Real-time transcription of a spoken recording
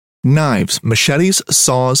Knives, machetes,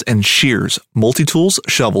 saws, and shears, multi-tools,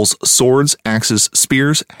 shovels, swords, axes,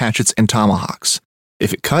 spears, hatchets, and tomahawks.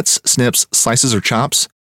 If it cuts, snips, slices, or chops,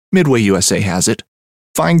 Midway USA has it.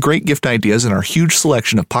 Find great gift ideas in our huge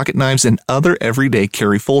selection of pocket knives and other everyday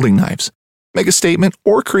carry folding knives. Make a statement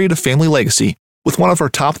or create a family legacy with one of our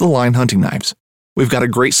top-of-the-line hunting knives. We've got a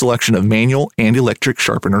great selection of manual and electric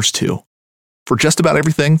sharpeners too. For just about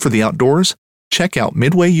everything for the outdoors, check out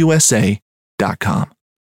MidwayUSA.com.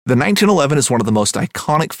 The 1911 is one of the most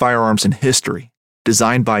iconic firearms in history.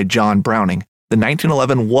 Designed by John Browning, the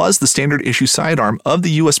 1911 was the standard issue sidearm of the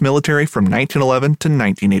U.S. military from 1911 to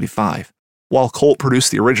 1985. While Colt produced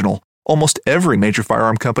the original, almost every major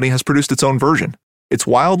firearm company has produced its own version. It's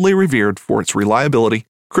wildly revered for its reliability,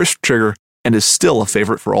 crisp trigger, and is still a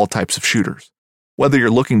favorite for all types of shooters. Whether you're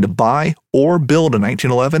looking to buy or build a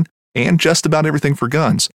 1911 and just about everything for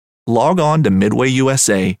guns, log on to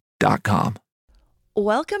MidwayUSA.com.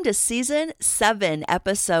 Welcome to Season 7,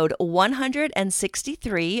 Episode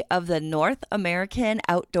 163 of the North American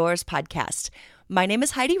Outdoors Podcast. My name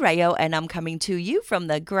is Heidi Rayo, and I'm coming to you from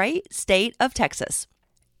the great state of Texas.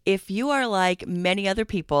 If you are like many other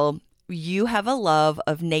people, you have a love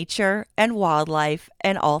of nature and wildlife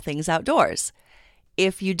and all things outdoors.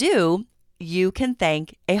 If you do, you can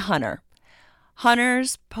thank a hunter.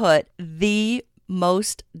 Hunters put the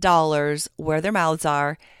most dollars where their mouths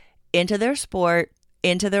are into their sport,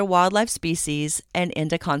 into their wildlife species, and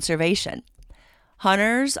into conservation.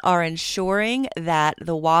 Hunters are ensuring that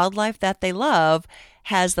the wildlife that they love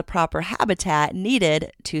has the proper habitat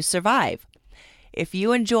needed to survive. If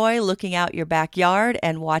you enjoy looking out your backyard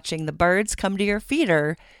and watching the birds come to your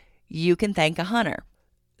feeder, you can thank a hunter.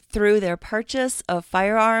 Through their purchase of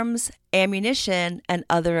firearms, ammunition, and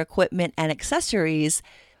other equipment and accessories,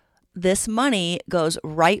 this money goes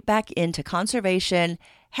right back into conservation,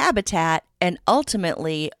 habitat, and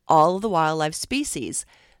ultimately all of the wildlife species,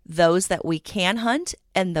 those that we can hunt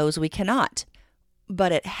and those we cannot.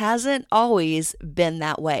 But it hasn't always been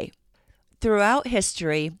that way. Throughout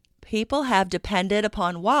history, people have depended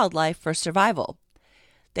upon wildlife for survival.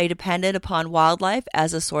 They depended upon wildlife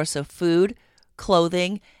as a source of food,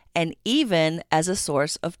 clothing, and even as a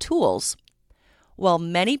source of tools. While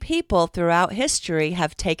many people throughout history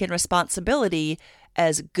have taken responsibility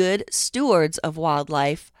as good stewards of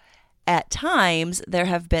wildlife, at times there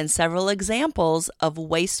have been several examples of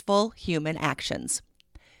wasteful human actions.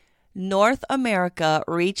 North America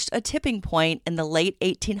reached a tipping point in the late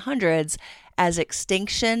 1800s as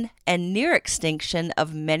extinction and near extinction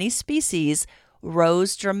of many species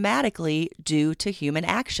rose dramatically due to human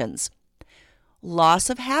actions. Loss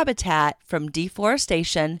of habitat from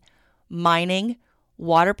deforestation, mining,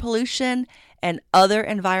 water pollution, and other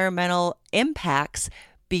environmental impacts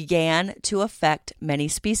began to affect many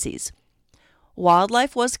species.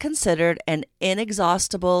 Wildlife was considered an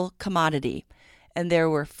inexhaustible commodity, and there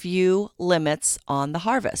were few limits on the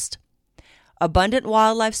harvest. Abundant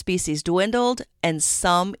wildlife species dwindled, and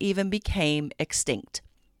some even became extinct.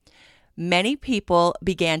 Many people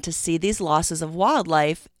began to see these losses of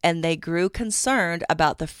wildlife, and they grew concerned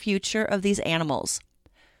about the future of these animals.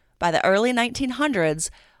 By the early 1900s,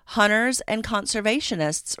 hunters and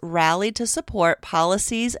conservationists rallied to support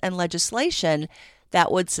policies and legislation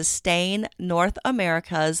that would sustain North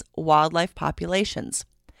America's wildlife populations.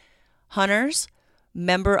 Hunters,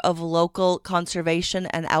 members of local conservation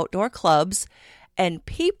and outdoor clubs, and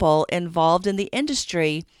people involved in the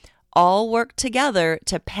industry all worked together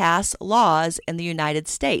to pass laws in the United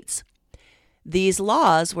States. These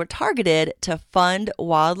laws were targeted to fund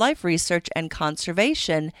wildlife research and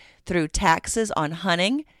conservation through taxes on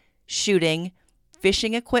hunting, shooting,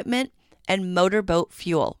 fishing equipment, and motorboat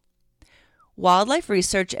fuel. Wildlife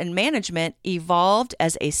research and management evolved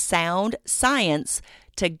as a sound science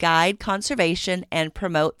to guide conservation and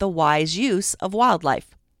promote the wise use of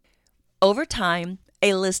wildlife. Over time,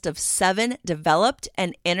 a list of 7 developed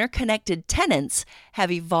and interconnected tenets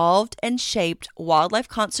have evolved and shaped wildlife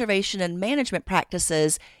conservation and management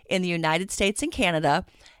practices in the United States and Canada,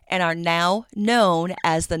 and are now known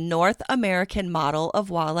as the North American model of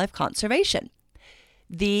wildlife conservation.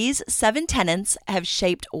 These 7 tenets have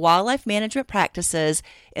shaped wildlife management practices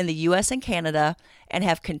in the U.S. and Canada and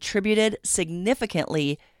have contributed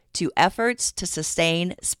significantly to efforts to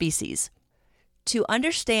sustain species. To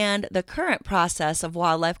understand the current process of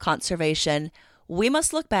wildlife conservation, we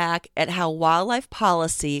must look back at how wildlife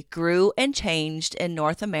policy grew and changed in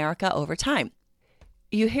North America over time.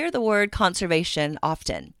 You hear the word conservation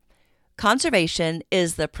often. Conservation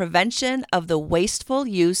is the prevention of the wasteful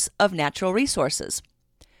use of natural resources.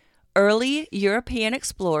 Early European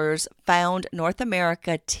explorers found North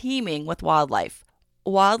America teeming with wildlife.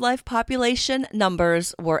 Wildlife population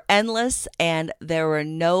numbers were endless, and there were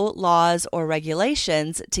no laws or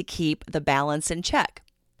regulations to keep the balance in check.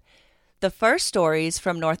 The first stories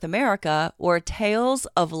from North America were tales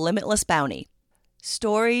of limitless bounty.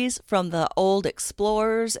 Stories from the old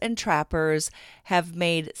explorers and trappers have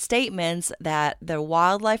made statements that the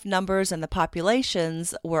wildlife numbers and the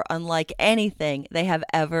populations were unlike anything they have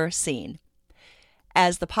ever seen.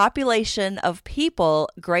 As the population of people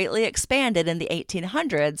greatly expanded in the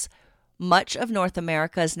 1800s, much of North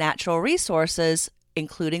America's natural resources,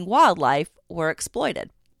 including wildlife, were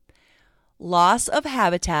exploited. Loss of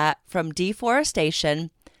habitat from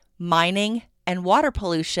deforestation, mining, and water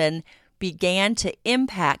pollution began to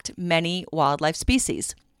impact many wildlife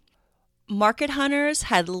species. Market hunters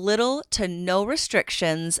had little to no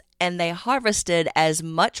restrictions, and they harvested as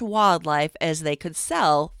much wildlife as they could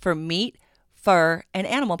sell for meat, fur, and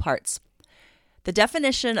animal parts. The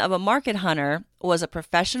definition of a market hunter was a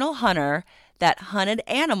professional hunter that hunted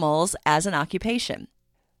animals as an occupation.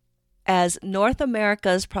 As North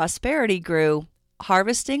America's prosperity grew,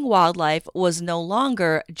 harvesting wildlife was no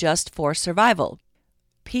longer just for survival.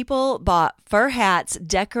 People bought fur hats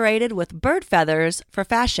decorated with bird feathers for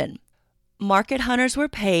fashion. Market hunters were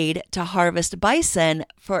paid to harvest bison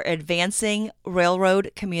for advancing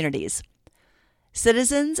railroad communities.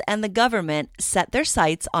 Citizens and the government set their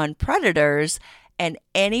sights on predators and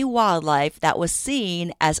any wildlife that was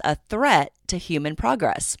seen as a threat to human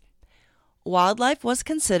progress. Wildlife was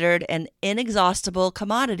considered an inexhaustible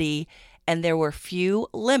commodity, and there were few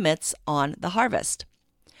limits on the harvest.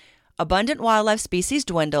 Abundant wildlife species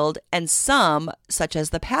dwindled, and some, such as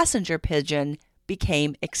the passenger pigeon,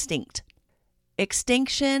 became extinct.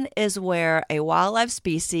 Extinction is where a wildlife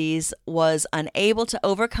species was unable to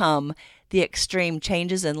overcome the extreme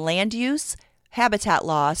changes in land use, habitat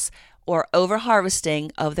loss, or overharvesting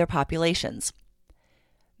of their populations.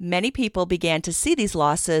 Many people began to see these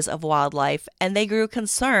losses of wildlife, and they grew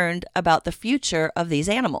concerned about the future of these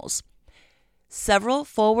animals. Several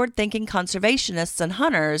forward-thinking conservationists and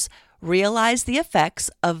hunters realized the effects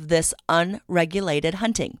of this unregulated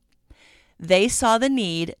hunting. They saw the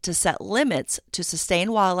need to set limits to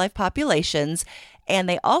sustain wildlife populations, and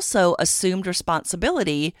they also assumed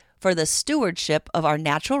responsibility for the stewardship of our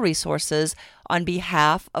natural resources on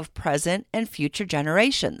behalf of present and future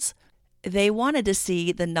generations. They wanted to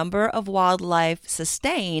see the number of wildlife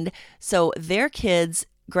sustained so their kids,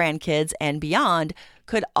 grandkids, and beyond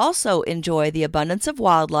could also enjoy the abundance of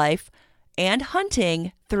wildlife and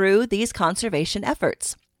hunting through these conservation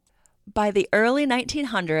efforts. By the early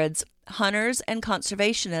 1900s, hunters and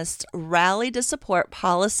conservationists rallied to support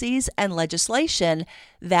policies and legislation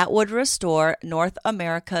that would restore North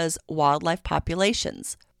America's wildlife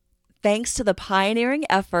populations. Thanks to the pioneering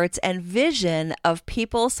efforts and vision of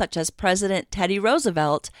people such as President Teddy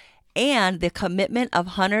Roosevelt and the commitment of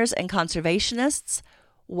hunters and conservationists,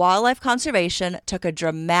 wildlife conservation took a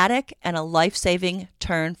dramatic and a life-saving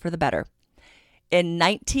turn for the better. In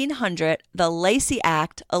 1900, the Lacey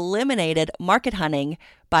Act eliminated market hunting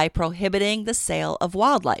by prohibiting the sale of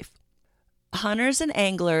wildlife. Hunters and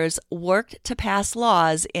anglers worked to pass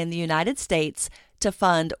laws in the United States to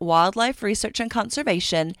fund wildlife research and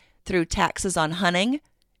conservation through taxes on hunting,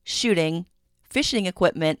 shooting, fishing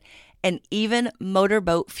equipment, and even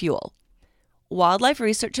motorboat fuel. Wildlife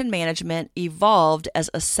research and management evolved as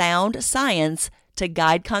a sound science to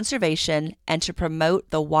guide conservation and to promote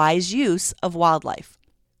the wise use of wildlife.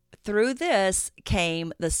 Through this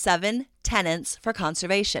came the 7 tenets for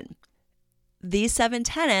conservation. These 7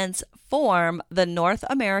 tenets form the North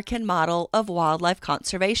American model of wildlife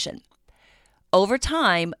conservation. Over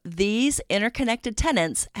time, these interconnected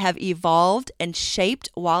tenets have evolved and shaped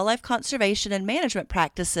wildlife conservation and management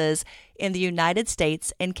practices in the United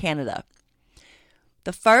States and Canada.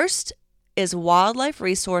 The first is wildlife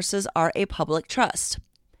resources are a public trust.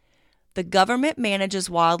 The government manages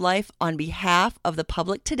wildlife on behalf of the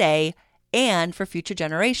public today and for future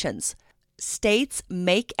generations. States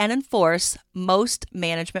make and enforce most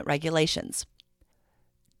management regulations.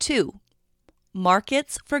 2.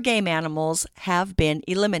 Markets for game animals have been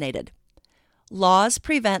eliminated. Laws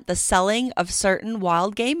prevent the selling of certain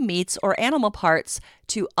wild game meats or animal parts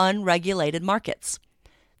to unregulated markets.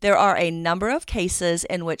 There are a number of cases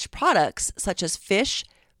in which products such as fish,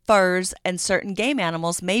 furs, and certain game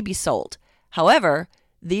animals may be sold. However,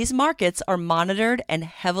 these markets are monitored and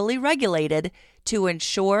heavily regulated to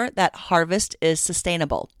ensure that harvest is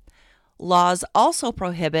sustainable. Laws also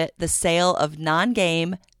prohibit the sale of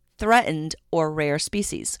non-game, threatened, or rare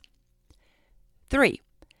species. 3.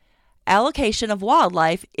 Allocation of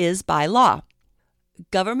wildlife is by law.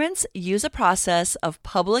 Governments use a process of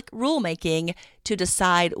public rulemaking to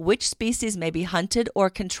decide which species may be hunted or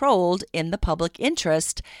controlled in the public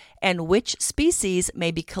interest and which species may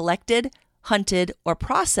be collected, hunted, or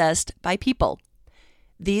processed by people.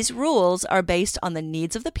 These rules are based on the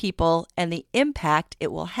needs of the people and the impact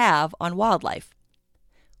it will have on wildlife.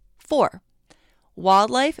 4.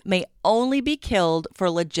 Wildlife may only be killed for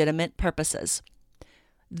legitimate purposes.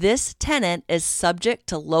 This tenet is subject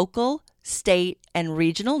to local, state, and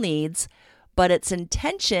regional needs, but its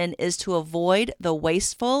intention is to avoid the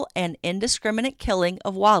wasteful and indiscriminate killing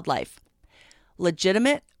of wildlife.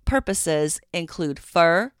 Legitimate purposes include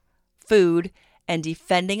fur, food, and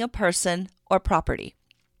defending a person or property.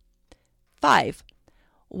 5.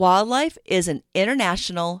 Wildlife is an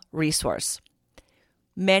international resource.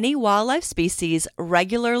 Many wildlife species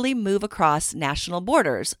regularly move across national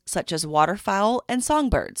borders, such as waterfowl and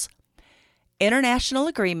songbirds. International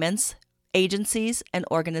agreements, agencies, and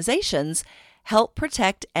organizations help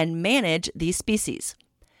protect and manage these species.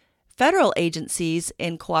 Federal agencies,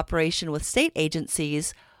 in cooperation with state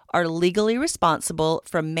agencies, are legally responsible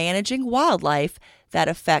for managing wildlife that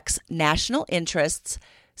affects national interests,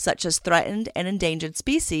 such as threatened and endangered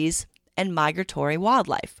species and migratory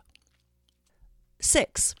wildlife.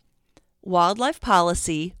 6. Wildlife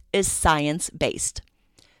policy is science-based.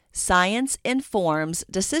 Science informs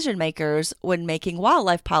decision makers when making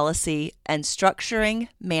wildlife policy and structuring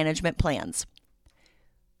management plans.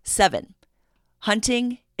 7.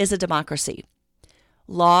 Hunting is a democracy.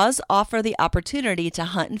 Laws offer the opportunity to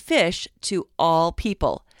hunt and fish to all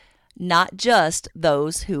people, not just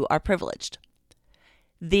those who are privileged.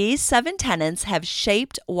 These 7 tenets have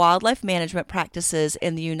shaped wildlife management practices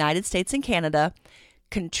in the United States and Canada,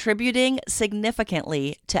 contributing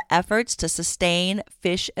significantly to efforts to sustain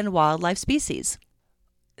fish and wildlife species.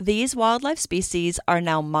 These wildlife species are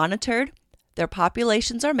now monitored, their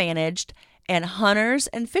populations are managed, and hunters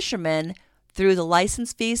and fishermen, through the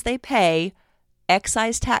license fees they pay,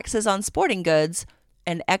 excise taxes on sporting goods,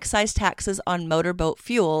 and excise taxes on motorboat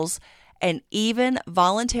fuels, and even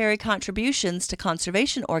voluntary contributions to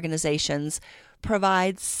conservation organizations,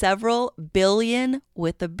 provide several billion,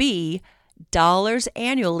 with a B, dollars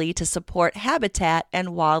annually to support habitat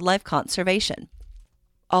and wildlife conservation.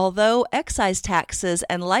 Although excise taxes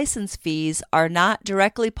and license fees are not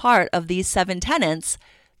directly part of these 7 tenets,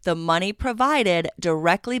 the money provided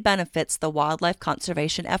directly benefits the wildlife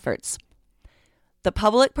conservation efforts. The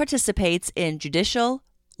public participates in judicial,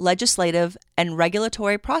 legislative, and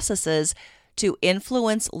regulatory processes to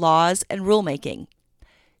influence laws and rulemaking.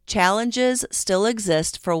 Challenges still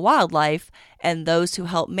exist for wildlife and those who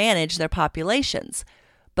help manage their populations,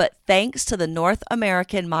 but thanks to the North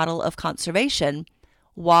American model of conservation,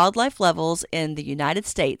 wildlife levels in the United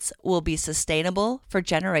States will be sustainable for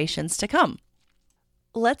generations to come.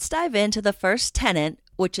 Let's dive into the first tenet,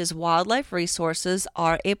 which is wildlife resources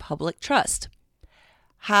are a public trust.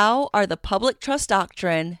 How are the public trust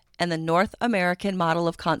doctrine and the North American model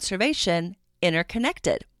of conservation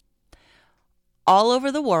interconnected? All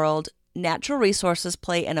over the world, natural resources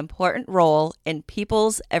play an important role in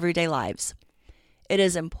people's everyday lives. It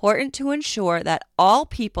is important to ensure that all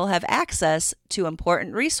people have access to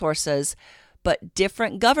important resources, but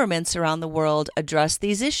different governments around the world address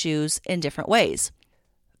these issues in different ways.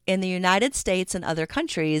 In the United States and other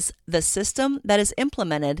countries, the system that is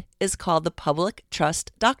implemented is called the public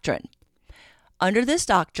trust doctrine. Under this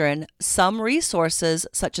doctrine, some resources,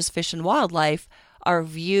 such as fish and wildlife, are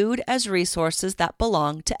viewed as resources that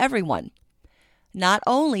belong to everyone. Not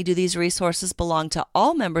only do these resources belong to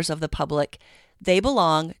all members of the public, they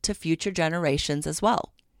belong to future generations as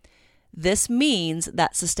well. This means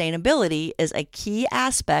that sustainability is a key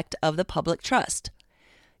aspect of the public trust.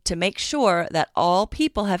 To make sure that all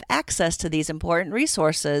people have access to these important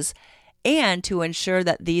resources and to ensure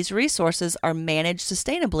that these resources are managed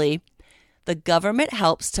sustainably, the government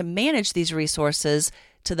helps to manage these resources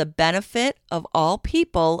to the benefit of all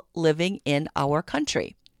people living in our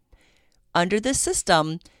country. Under this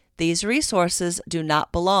system, these resources do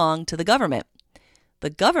not belong to the government. The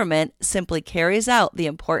government simply carries out the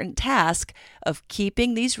important task of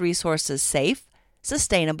keeping these resources safe,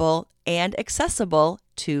 sustainable, and accessible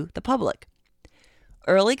to the public.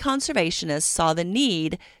 Early conservationists saw the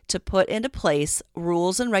need to put into place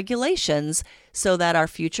rules and regulations so that our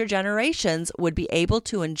future generations would be able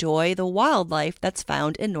to enjoy the wildlife that's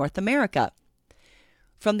found in North America.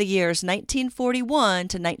 From the years 1941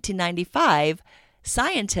 to 1995,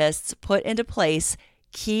 scientists put into place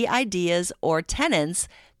key ideas or tenets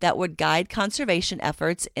that would guide conservation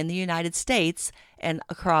efforts in the United States and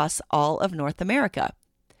across all of North America.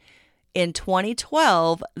 In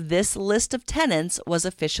 2012, this list of tenets was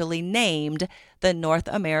officially named the North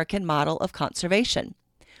American Model of Conservation.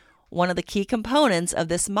 One of the key components of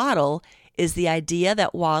this model is the idea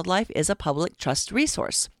that wildlife is a public trust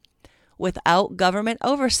resource. Without government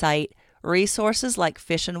oversight, resources like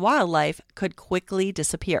fish and wildlife could quickly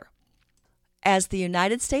disappear. As the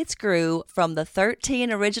United States grew from the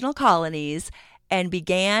 13 original colonies and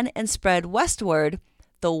began and spread westward,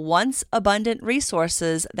 the once abundant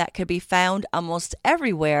resources that could be found almost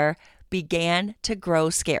everywhere began to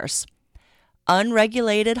grow scarce.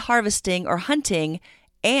 Unregulated harvesting or hunting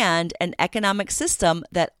and an economic system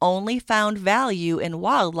that only found value in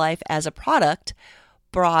wildlife as a product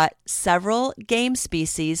brought several game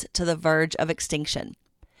species to the verge of extinction.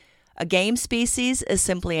 A game species is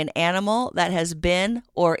simply an animal that has been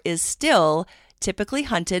or is still typically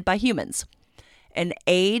hunted by humans. An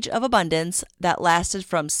age of abundance that lasted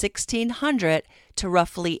from 1600 to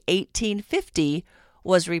roughly 1850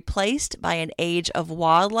 was replaced by an age of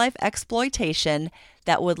wildlife exploitation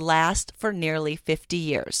that would last for nearly 50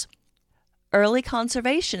 years. Early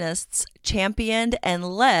conservationists, championed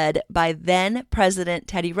and led by then President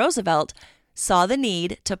Teddy Roosevelt, saw the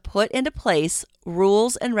need to put into place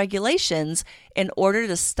rules and regulations in order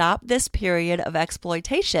to stop this period of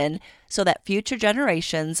exploitation so that future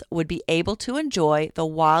generations would be able to enjoy the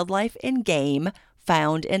wildlife and game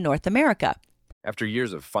found in North America. After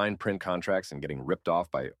years of fine print contracts and getting ripped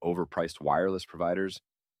off by overpriced wireless providers,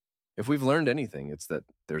 if we've learned anything, it's that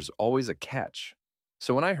there's always a catch.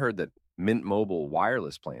 So when I heard that Mint Mobile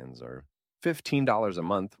wireless plans are $15 a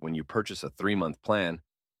month when you purchase a 3-month plan,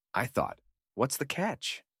 I thought, what's the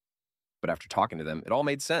catch? But after talking to them, it all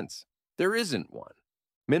made sense. There isn't one.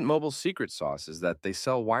 Mint Mobile's secret sauce is that they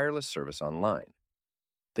sell wireless service online.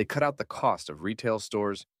 They cut out the cost of retail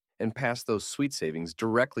stores and pass those sweet savings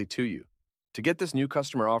directly to you. To get this new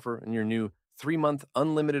customer offer and your new 3-month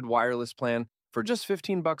unlimited wireless plan for just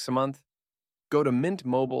 $15 a month, go to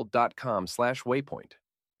mintmobile.com/waypoint.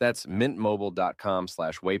 That's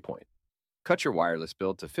mintmobile.com/waypoint. Cut your wireless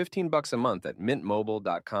bill to $15 a month at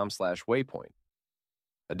mintmobile.com/waypoint.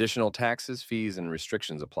 Additional taxes, fees, and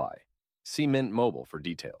restrictions apply. See Mint Mobile for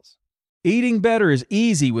details. Eating better is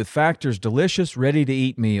easy with Factor's delicious,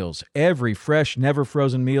 ready-to-eat meals. Every fresh,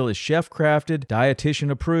 never-frozen meal is chef-crafted,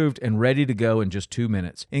 dietitian-approved, and ready to go in just 2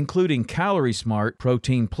 minutes, including Calorie Smart,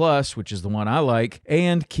 Protein Plus, which is the one I like,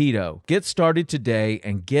 and Keto. Get started today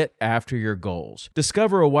and get after your goals.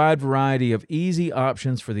 Discover a wide variety of easy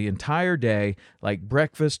options for the entire day, like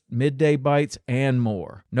breakfast, midday bites, and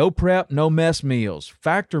more. No prep, no mess meals.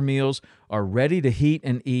 Factor meals are ready to heat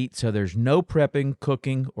and eat, so there's no prepping,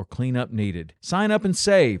 cooking, or cleanup needed. Sign up and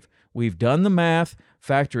save. We've done the math.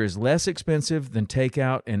 Factor is less expensive than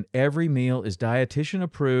takeout, and every meal is dietitian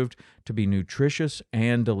approved to be nutritious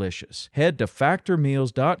and delicious. Head to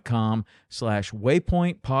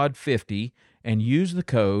factormeals.com/waypointpod50 and use the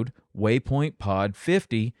code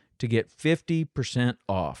waypointpod50 to get 50%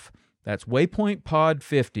 off. That's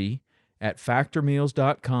waypointpod50 at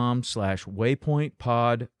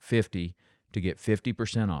factormeals.com/waypointpod50 to get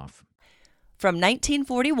 50% off. From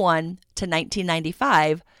 1941 to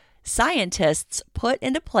 1995, scientists put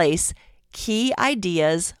into place key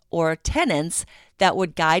ideas or tenets that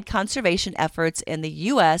would guide conservation efforts in the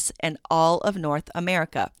U.S. and all of North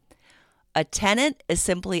America. A tenet is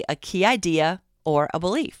simply a key idea or a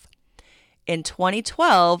belief. In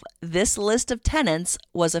 2012, this list of tenets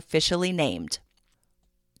was officially named.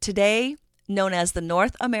 Today, known as the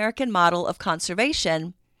North American Model of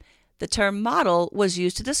Conservation, the term model was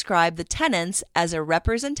used to describe the tenets as a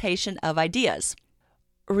representation of ideas.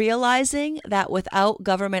 Realizing that without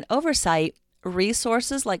government oversight,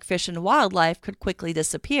 resources like fish and wildlife could quickly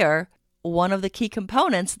disappear, one of the key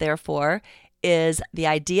components, therefore, is the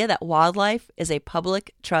idea that wildlife is a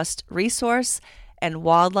public trust resource and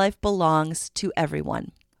wildlife belongs to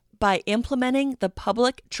everyone. By implementing the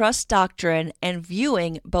public trust doctrine and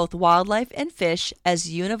viewing both wildlife and fish as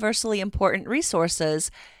universally important resources,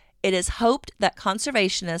 it is hoped that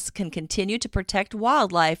conservationists can continue to protect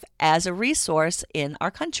wildlife as a resource in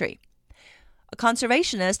our country. A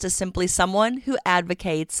conservationist is simply someone who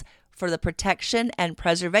advocates for the protection and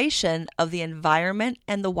preservation of the environment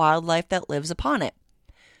and the wildlife that lives upon it.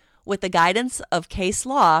 With the guidance of case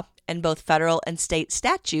law and both federal and state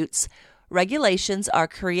statutes, regulations are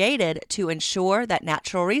created to ensure that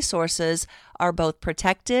natural resources are both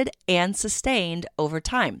protected and sustained over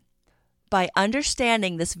time. By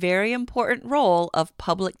understanding this very important role of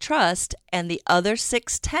public trust and the other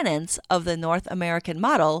 6 tenets of the North American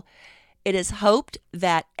model, it is hoped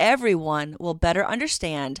that everyone will better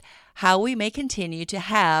understand how we may continue to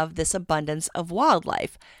have this abundance of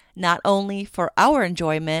wildlife not only for our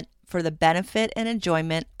enjoyment, for the benefit and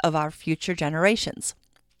enjoyment of our future generations.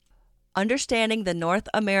 Understanding the North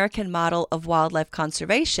American model of wildlife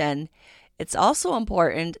conservation, it's also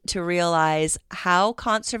important to realize how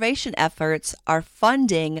conservation efforts are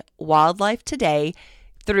funding wildlife today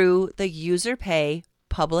through the user pay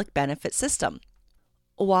public benefit system.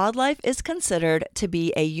 Wildlife is considered to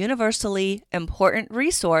be a universally important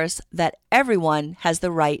resource that everyone has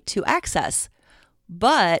the right to access.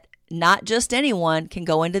 But not just anyone can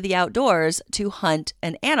go into the outdoors to hunt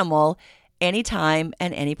an animal anytime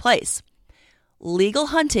and any place. Legal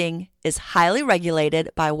hunting is highly regulated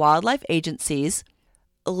by wildlife agencies.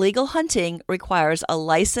 Legal hunting requires a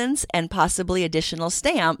license and possibly additional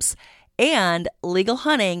stamps, and legal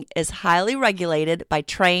hunting is highly regulated by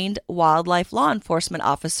trained wildlife law enforcement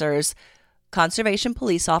officers, conservation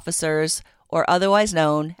police officers, or otherwise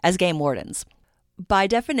known as game wardens. By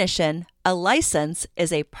definition, a license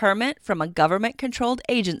is a permit from a government-controlled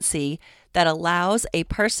agency that allows a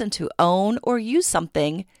person to own or use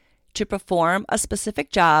something, to perform a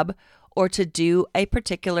specific job, or to do a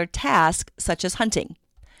particular task such as hunting.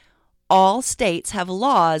 All states have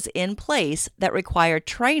laws in place that require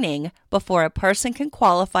training before a person can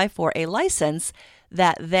qualify for a license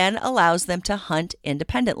that then allows them to hunt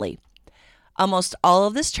independently. Almost all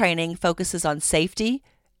of this training focuses on safety,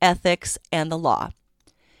 ethics, and the law.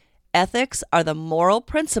 Ethics are the moral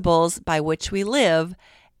principles by which we live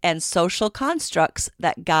and social constructs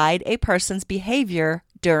that guide a person's behavior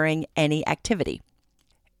during any activity.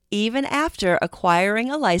 Even after acquiring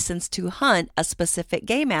a license to hunt a specific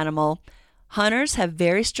game animal, hunters have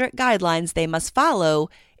very strict guidelines they must follow,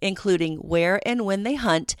 including where and when they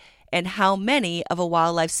hunt and how many of a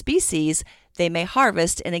wildlife species they may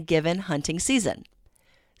harvest in a given hunting season.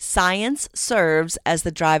 Science serves as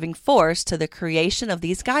the driving force to the creation of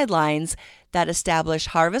these guidelines that establish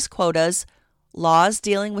harvest quotas, laws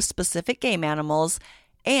dealing with specific game animals,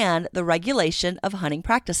 and the regulation of hunting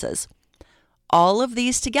practices. All of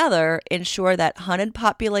these together ensure that hunted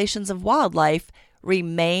populations of wildlife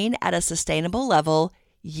remain at a sustainable level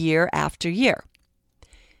year after year.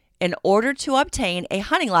 In order to obtain a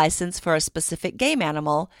hunting license for a specific game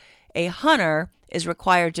animal, a hunter is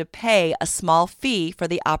required to pay a small fee for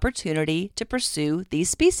the opportunity to pursue these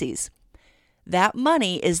species. That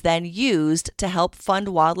money is then used to help fund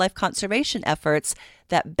wildlife conservation efforts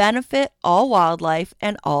that benefit all wildlife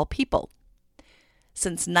and all people.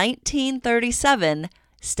 Since 1937,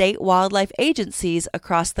 state wildlife agencies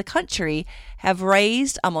across the country have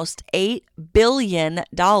raised almost $8 billion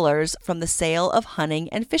from the sale of hunting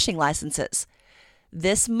and fishing licenses.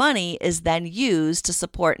 This money is then used to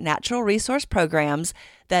support natural resource programs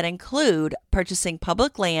that include purchasing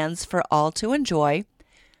public lands for all to enjoy,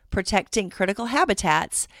 protecting critical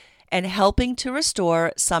habitats, and helping to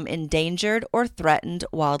restore some endangered or threatened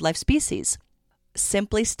wildlife species.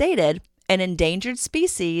 Simply stated, an endangered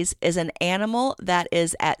species is an animal that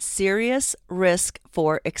is at serious risk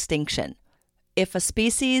for extinction. If a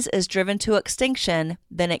species is driven to extinction,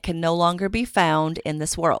 then it can no longer be found in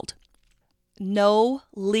this world. No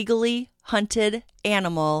legally hunted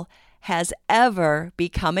animal has ever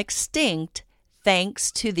become extinct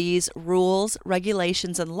thanks to these rules,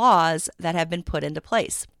 regulations, and laws that have been put into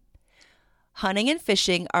place. Hunting and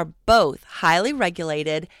fishing are both highly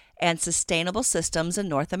regulated and sustainable systems in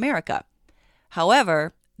North America.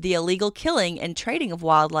 However, the illegal killing and trading of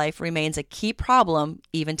wildlife remains a key problem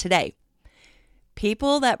even today.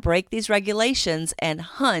 People that break these regulations and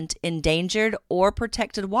hunt endangered or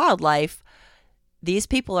protected wildlife, these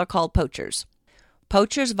people are called poachers.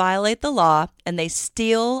 Poachers violate the law and they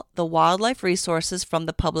steal the wildlife resources from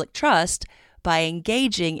the public trust by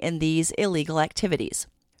engaging in these illegal activities.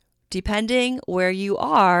 Depending where you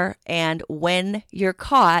are and when you're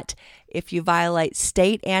caught, if you violate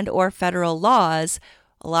state and or federal laws,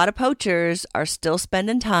 a lot of poachers are still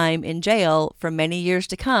spending time in jail for many years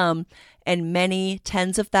to come and many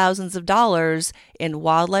tens of thousands of dollars in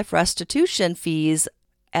wildlife restitution fees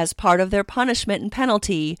as part of their punishment and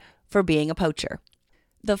penalty for being a poacher.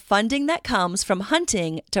 The funding that comes from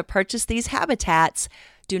hunting to purchase these habitats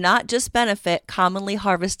do not just benefit commonly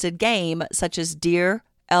harvested game such as deer,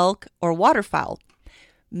 elk, or waterfowl.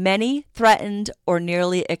 Many threatened or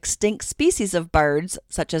nearly extinct species of birds,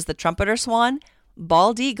 such as the trumpeter swan,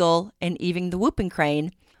 bald eagle, and even the whooping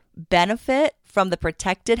crane, benefit from the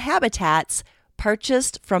protected habitats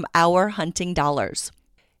purchased from our hunting dollars.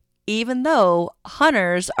 Even though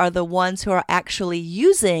hunters are the ones who are actually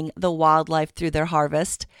using the wildlife through their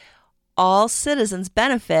harvest, all citizens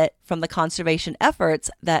benefit from the conservation efforts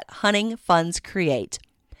that hunting funds create.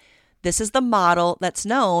 This is the model that's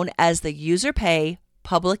known as the user pay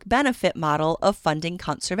public benefit model of funding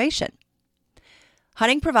conservation.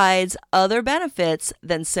 Hunting provides other benefits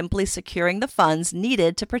than simply securing the funds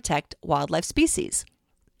needed to protect wildlife species.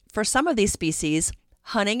 For some of these species,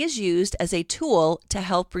 hunting is used as a tool to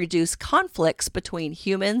help reduce conflicts between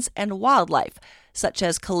humans and wildlife, such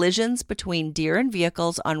as collisions between deer and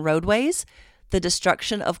vehicles on roadways, the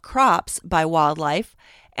destruction of crops by wildlife,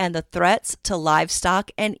 and the threats to livestock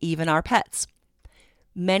and even our pets.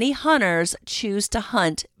 Many hunters choose to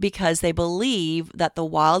hunt because they believe that the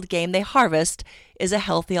wild game they harvest is a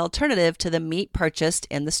healthy alternative to the meat purchased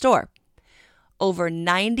in the store. Over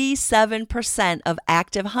 97% of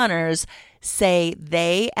active hunters say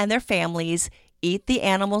they and their families eat the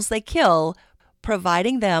animals they kill,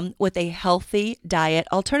 providing them with a healthy diet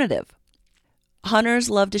alternative. Hunters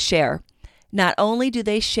love to share. Not only do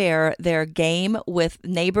they share their game with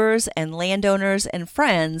neighbors and landowners and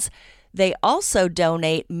friends, they also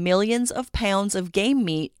donate millions of pounds of game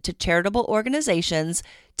meat to charitable organizations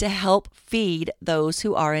to help feed those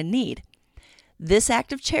who are in need. This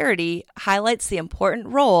act of charity highlights the important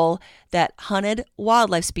role that hunted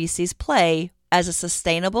wildlife species play as a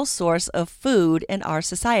sustainable source of food in our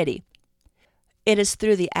society. It is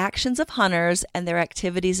through the actions of hunters and their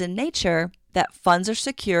activities in nature that funds are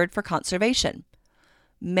secured for conservation.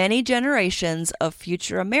 Many generations of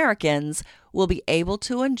future Americans will be able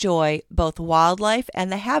to enjoy both wildlife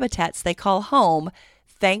and the habitats they call home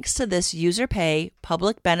thanks to this user pay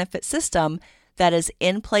public benefit system that is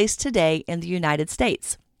in place today in the United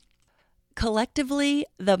States. Collectively,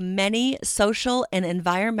 the many social and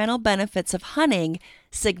environmental benefits of hunting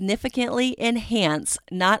significantly enhance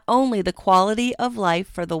not only the quality of life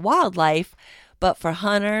for the wildlife, but for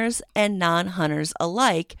hunters and non-hunters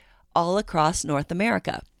alike all across North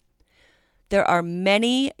America. There are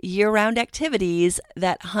many year-round activities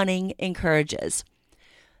that hunting encourages.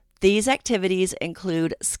 These activities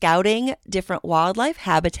include scouting different wildlife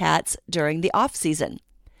habitats during the off-season.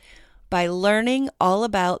 By learning all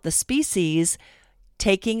about the species,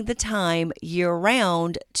 taking the time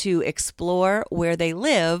year-round to explore where they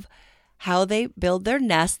live, how they build their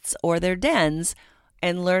nests or their dens,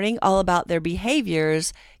 and learning all about their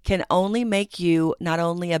behaviors can only make you not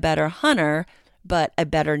only a better hunter, but a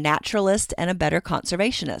better naturalist and a better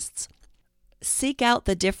conservationist. Seek out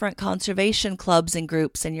the different conservation clubs and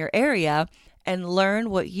groups in your area and learn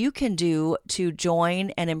what you can do to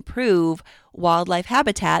join and improve wildlife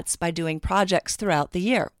habitats by doing projects throughout the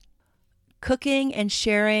year. Cooking and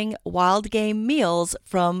sharing wild game meals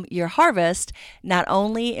from your harvest not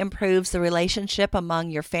only improves the relationship among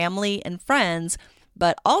your family and friends,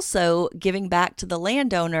 but also giving back to the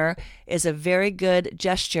landowner is a very good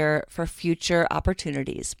gesture for future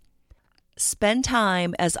opportunities. Spend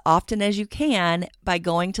time as often as you can by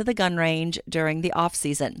going to the gun range during the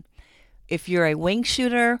off-season. If you're a wing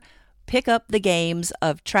shooter, pick up the games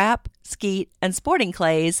of trap, skeet, and sporting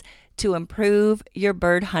clays to improve your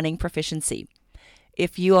bird hunting proficiency.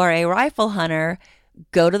 If you are a rifle hunter,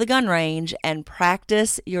 go to the gun range and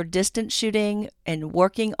practice your distance shooting and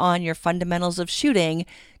working on your fundamentals of shooting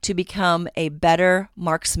to become a better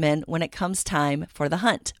marksman when it comes time for the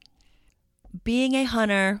hunt. Being a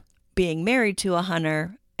hunter, being married to a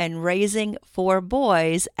hunter, and raising 4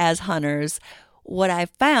 boys as hunters, what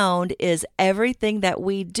I've found is everything that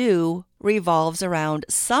we do revolves around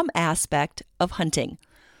some aspect of hunting,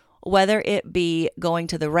 whether it be going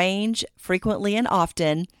to the range frequently and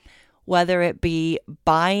often, whether it be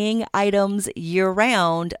buying items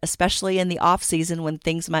year-round, especially in the off-season when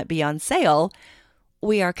things might be on sale.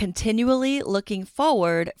 We are continually looking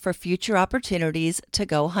forward for future opportunities to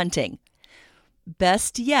go hunting.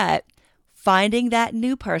 Best yet, finding that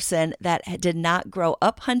new person that did not grow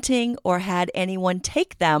up hunting or had anyone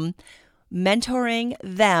take them, mentoring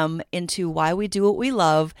them into why we do what we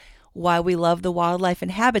love the wildlife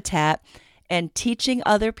and habitat, and teaching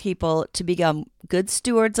other people to become good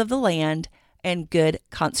stewards of the land and good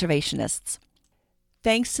conservationists.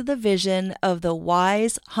 Thanks to the vision of the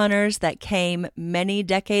wise hunters that came many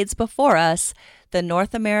decades before us, the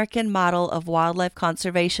North American model of wildlife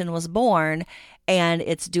conservation was born, and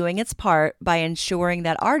it's doing its part by ensuring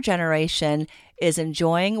that our generation is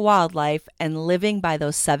enjoying wildlife and living by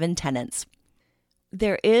those 7 tenets.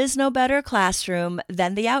 There is no better classroom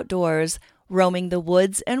than the outdoors, roaming the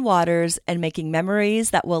woods and waters and making memories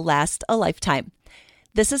that will last a lifetime.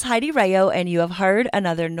 This is Heidi Rayo, and you have heard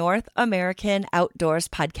another North American Outdoors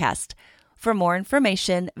podcast. For more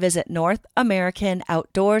information, visit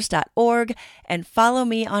NorthAmericanOutdoors.org and follow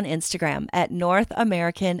me on Instagram at North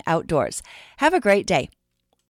American Outdoors. Have a great day.